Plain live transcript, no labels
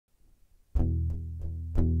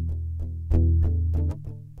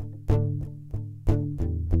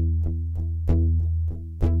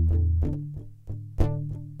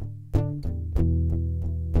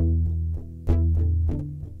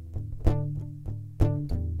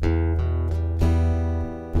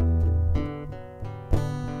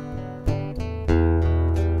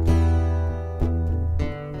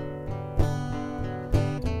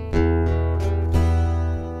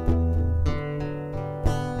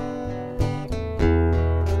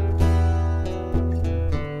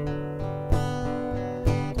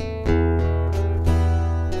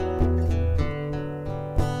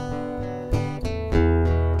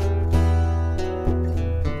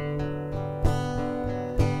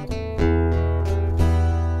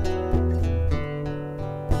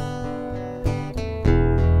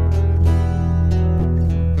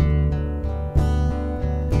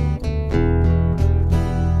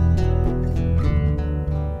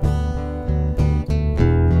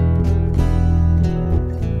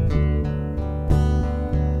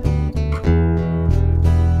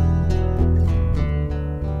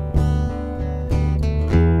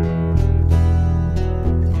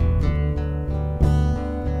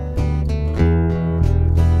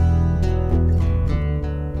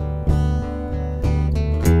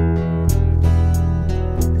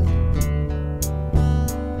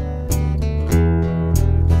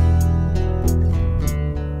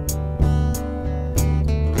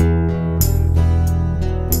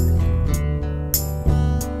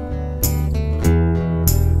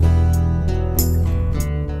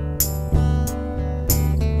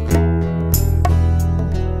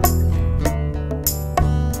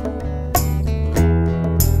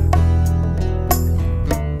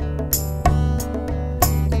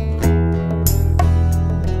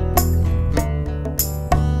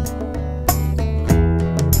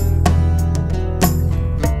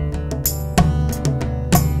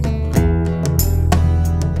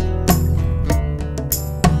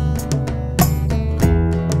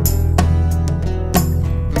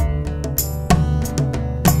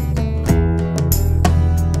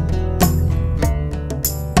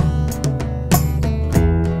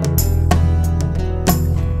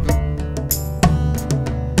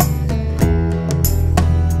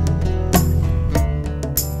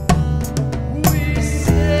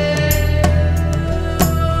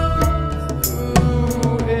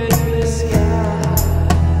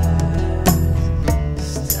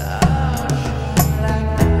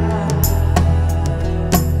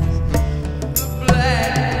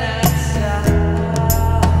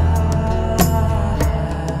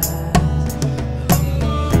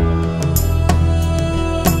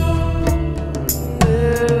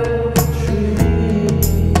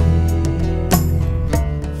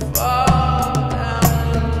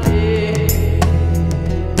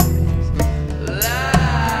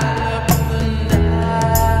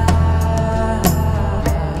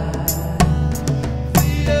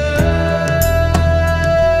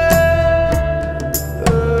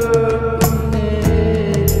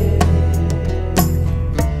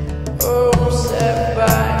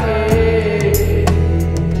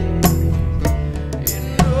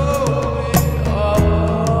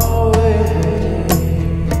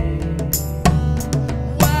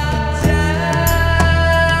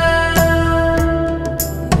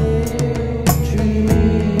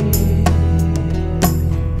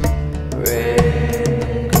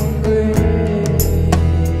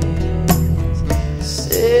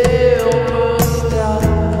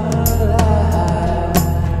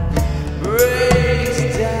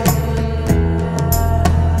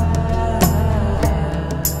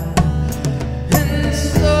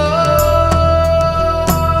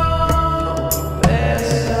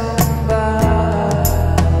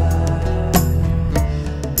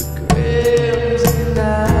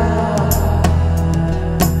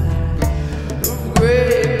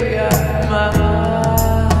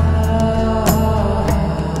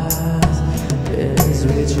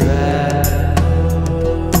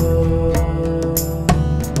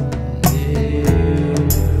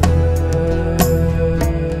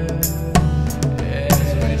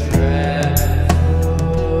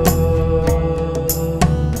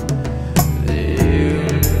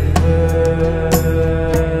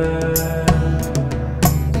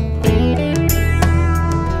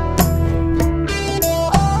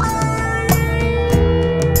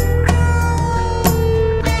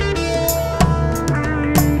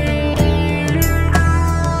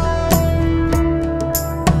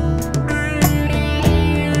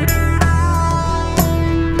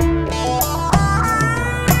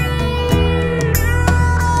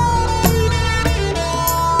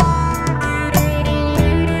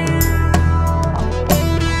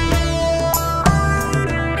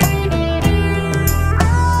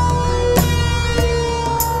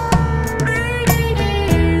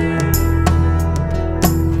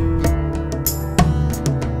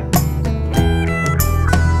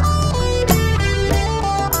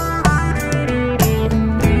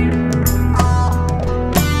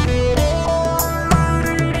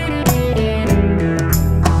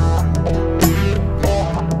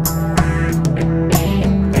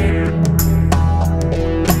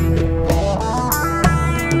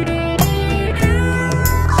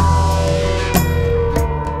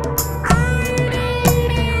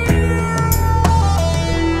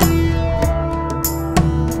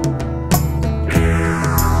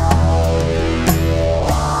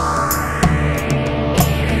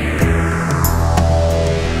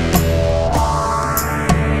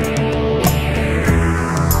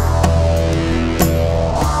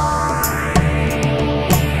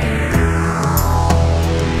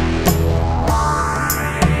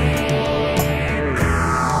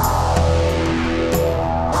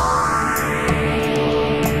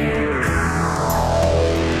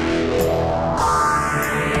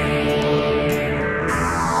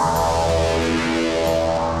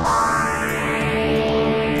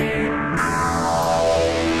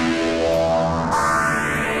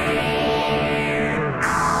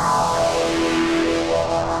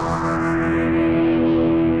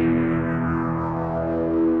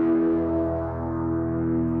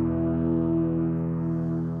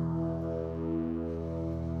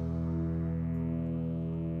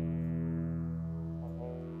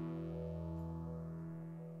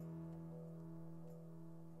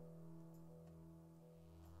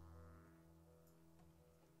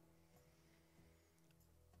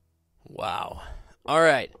Wow. All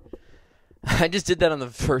right. I just did that on the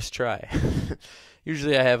first try.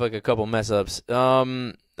 Usually I have like a couple mess ups.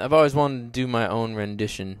 I've always wanted to do my own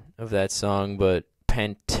rendition of that song, but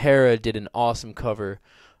Pantera did an awesome cover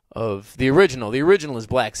of the original. The original is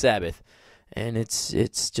Black Sabbath, and it's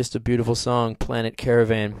just a beautiful song, Planet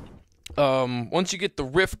Caravan. Once you get the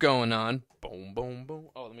riff going on, boom, boom, boom.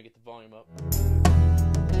 Oh, let me get the volume up.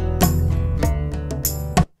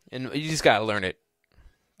 And you just gotta learn it.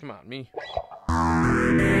 Come on, me.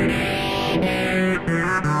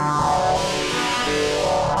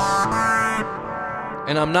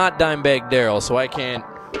 And I'm not Dimebag Darrell, so I can't.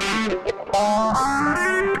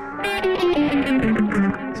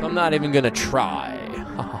 So I'm not even gonna try.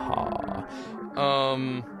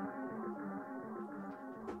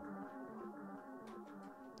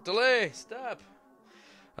 Delay, stop.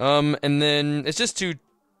 And then it's just two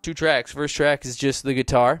tracks. First track is just the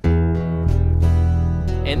guitar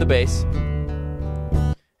and the bass.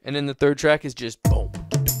 And then the third track is just boom,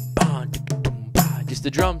 just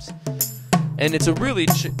the drums. And it's a really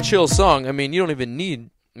chill song. I mean, you don't even need...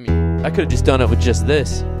 I could have just done it with just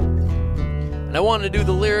this. And I wanted to do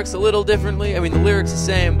the lyrics a little differently. I mean, the lyrics the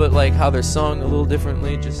same, but like how they're sung a little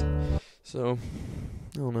differently. Just so,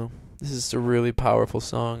 I don't know. This is a really powerful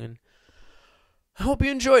song, and I hope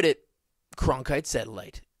you enjoyed it. Cronkite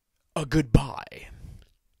Satellite. A goodbye.